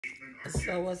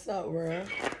So what's up, world?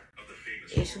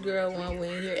 It's your girl One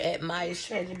Win here at Maya's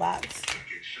Treasure Box.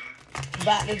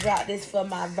 About to drop this for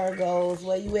my Virgos.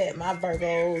 Where you at, my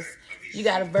Virgos? You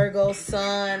got a Virgo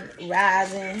sun,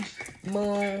 rising,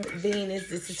 moon, Venus.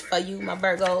 This is for you, my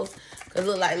Virgos. Cause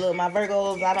look, my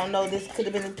Virgos, I don't know, this could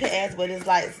have been in the past, but it's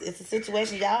like, it's a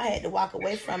situation y'all had to walk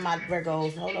away from, my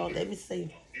Virgos. Hold on, let me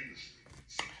see.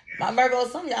 My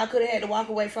Virgos, some of y'all could have had to walk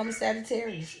away from a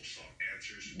Sagittarius.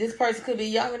 This person could be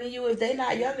younger than you. If they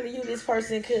not younger than you, this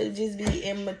person could just be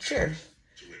immature.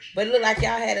 But it looked like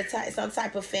y'all had some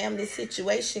type of family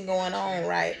situation going on,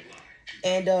 right?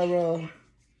 And it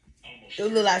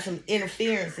looked like some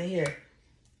interference in here.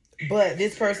 But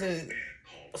this person,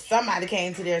 somebody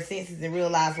came to their senses and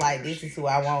realized, like, this is who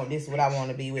I want. This is what I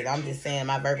want to be with. I'm just saying,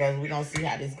 my Virgos, we're going to see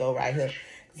how this go right here.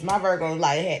 Because my Virgos,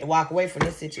 like, had to walk away from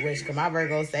this situation. Because my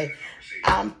Virgos say,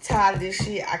 I'm tired of this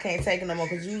shit. I can't take it no more.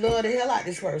 Because you love the hell out of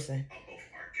this person.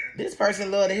 This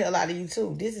person love the hell out of you,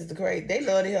 too. This is the crazy. They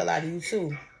love the hell out of you,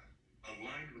 too.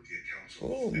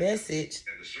 Ooh, message.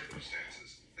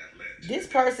 This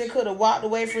person could have walked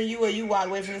away from you, or you walked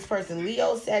away from this person.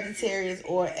 Leo, Sagittarius,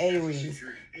 or Aries.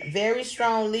 Very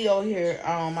strong Leo here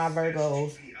on my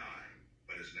Virgos.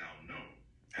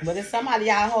 But it's somebody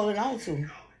y'all holding on to.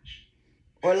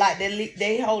 Or like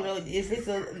they hold on. If it's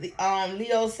a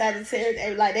Leo,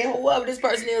 Sagittarius, like whoever this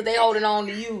person is, they holding on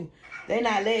to you. They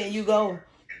not letting you go.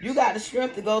 You got the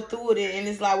strength to go through it, and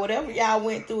it's like whatever y'all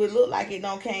went through, it looked like it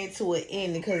don't came to an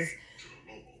end. Because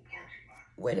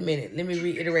wait a minute, let me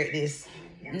reiterate this.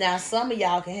 Now, some of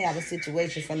y'all can have a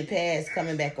situation from the past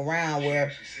coming back around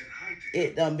where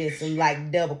it done been some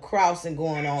like double crossing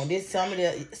going on. This some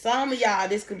of y'all,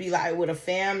 this could be like with a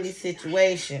family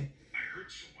situation.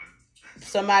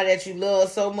 Somebody that you love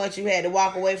so much you had to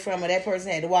walk away from, or that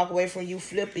person had to walk away from you,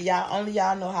 flip it. Only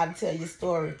y'all know how to tell your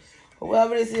story.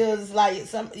 Whoever this is, it's like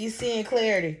you seeing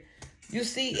clarity. You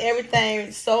see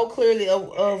everything so clearly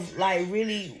of like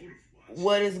really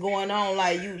what is going on.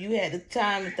 Like you had the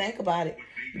time to think about it.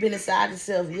 You've been inside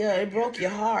yourself. Yeah, it broke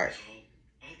your heart.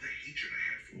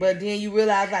 But then you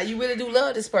realize like you really do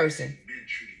love this person.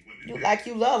 You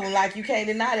love them, like you can't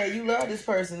deny that you love this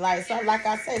person. Like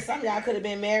I say, some of y'all could have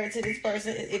been married to this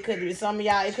person. It could be some of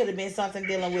y'all. It could have been something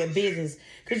dealing with business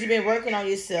because you've been working on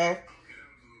yourself,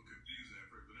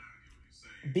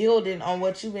 building on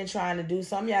what you've been trying to do.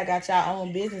 Some of y'all got your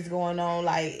own business going on.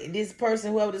 Like this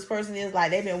person, whoever this person is, like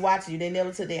they've been watching you. They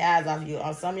never took their eyes off you.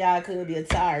 Or some of y'all could be a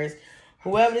Taurus.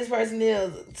 Whoever this person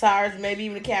is, Taurus, maybe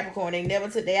even a Capricorn, they never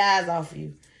took their eyes off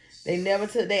you. They never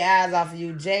took their eyes off of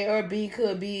you. J or B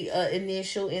could be an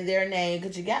initial in their name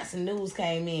because you got some news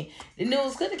came in. The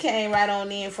news could have came right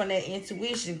on in from that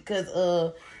intuition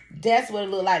because that's what it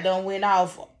looked like done went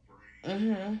off.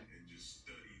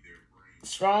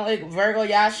 Strong Virgo,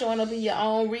 y'all showing up in your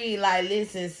own read. Like,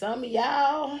 listen, some of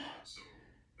y'all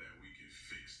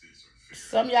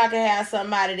can have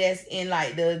somebody that's in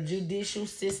like the judicial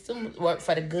system, work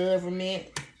for the government.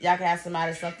 Y'all can have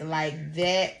somebody something like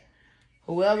that.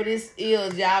 Whoever this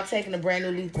is, y'all taking a brand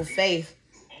new leap of faith.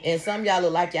 And some of y'all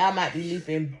look like y'all might be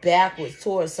leaping backwards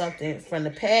towards something from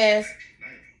the past.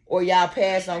 Or y'all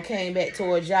past on came back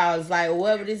towards y'all. It's like,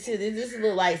 whoever this is, this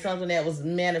look like something that was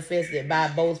manifested by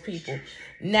both people.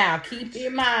 Now, keep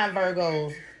in mind,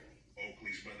 Virgos.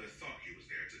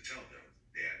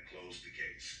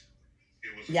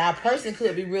 Y'all person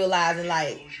could be realizing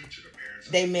like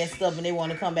they messed up and they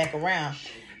want to come back around.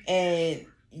 And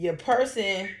your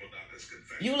person...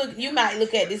 You might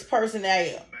look at this person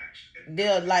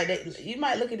you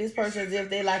might look at this person as if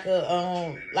they like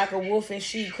a wolf in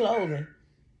sheep clothing.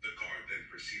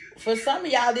 For some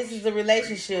of y'all, this is a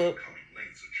relationship,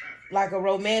 like a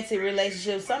romantic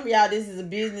relationship. Some of y'all, this is a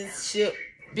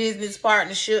business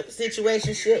partnership,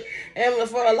 situationship, and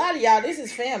for a lot of y'all, this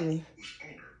is family.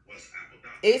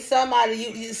 It's somebody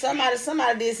did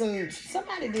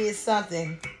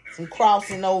something, some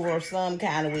crossing over or some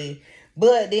kind of way.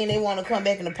 But then they want to come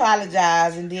back and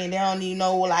apologize, and then they don't even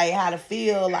know like how to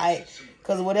feel, like,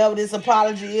 because whatever this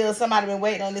apology is, somebody been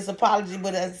waiting on this apology,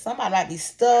 but somebody might be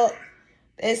stuck.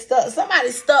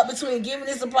 Somebody's stuck between giving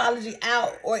this apology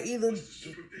out or either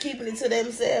keeping it to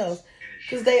themselves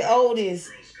because they owe this.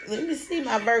 Let me see,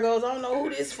 my Virgos. I don't know who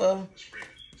this for.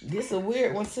 This is a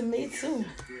weird one to me too.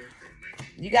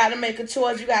 You got to make a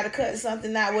choice. You got to cut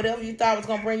something out. Whatever you thought was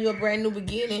going to bring you a brand new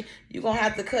beginning, you're going to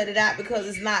have to cut it out because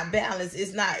it's not balanced.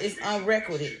 It's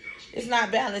unrecorded. It's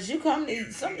not balanced. Some of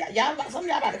y'all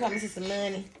about to come into some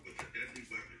money.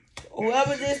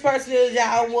 Whoever this person is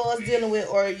y'all was dealing with,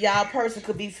 or y'all person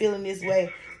could be feeling this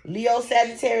way. Leo,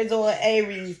 Sagittarius, or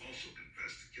Aries.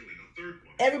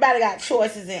 Everybody got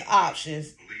choices and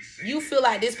options. you feel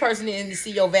like this person didn't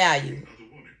see your value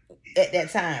at that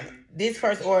time. This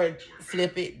person, or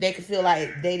flip it, they could feel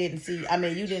like they didn't see, I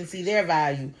mean, you didn't see their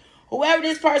value. Whoever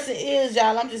this person is,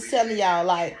 y'all, I'm just telling y'all,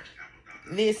 like,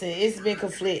 listen, it's been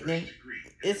conflicting.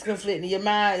 It's conflicting. Your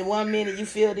mind, 1 minute you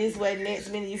feel this way, the next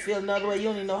minute you feel another way. You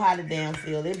don't even know how to damn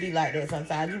feel. It be like that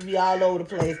sometimes. You be all over the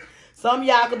place. Some of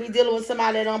y'all could be dealing with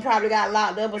somebody that don't probably got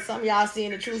locked up, but some of y'all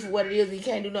seeing the truth of what it is. And you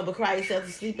can't do nothing but cry yourself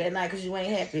to sleep at night because you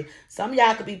ain't happy. Some of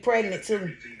y'all could be pregnant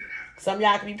too. Some of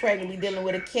y'all could be pregnant, be dealing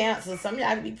with a cancer. Some of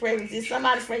y'all could be pregnant. See,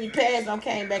 somebody from your past don't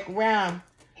came back around.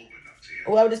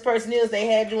 Whoever this person is, they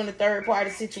had you in a third party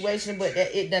situation, but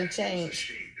that it done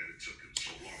changed.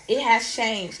 It has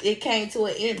changed. It came to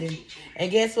an ending.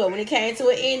 And guess what? When it came to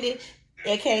an ending,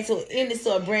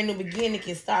 so a brand new beginning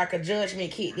can start. A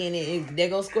judgment kicked in, and there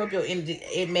goes Scorpio. And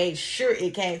it made sure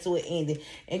it came to an ending.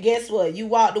 And guess what? You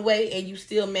walked away, and you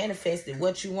still manifested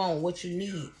what you want, what you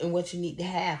need, and what you need to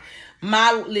have.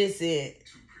 Listen,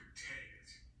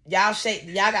 y'all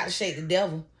got to shake the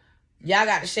devil. Y'all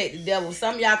got to shake the devil.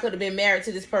 Some of y'all could have been married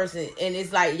to this person, and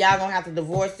it's like y'all gonna have to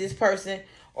divorce this person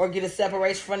or get a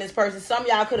separation from this person. Some of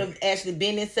y'all could have actually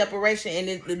been in separation,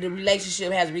 and the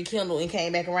relationship has rekindled and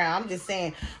came back around. I'm just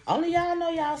saying, only y'all know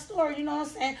y'all story. You know what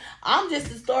I'm saying? I'm just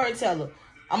a storyteller.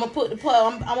 I'm gonna put the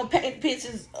I'm gonna paint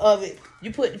pictures of it.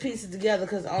 You put the pieces together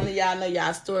because only y'all know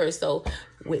y'all story. So,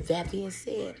 with that being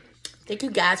said, thank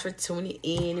you guys for tuning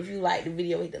in. If you like the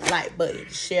video, hit the like button,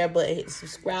 the share button, hit the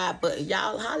subscribe button.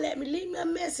 Y'all holler at me, leave me a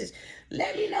message.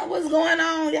 Let me know what's going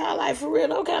on. Y'all, like, for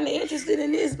real, I'm kind of interested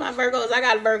in this. My Virgos, I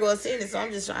got a Virgo ascendant, so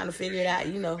I'm just trying to figure it out.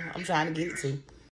 You know, I'm trying to get it too.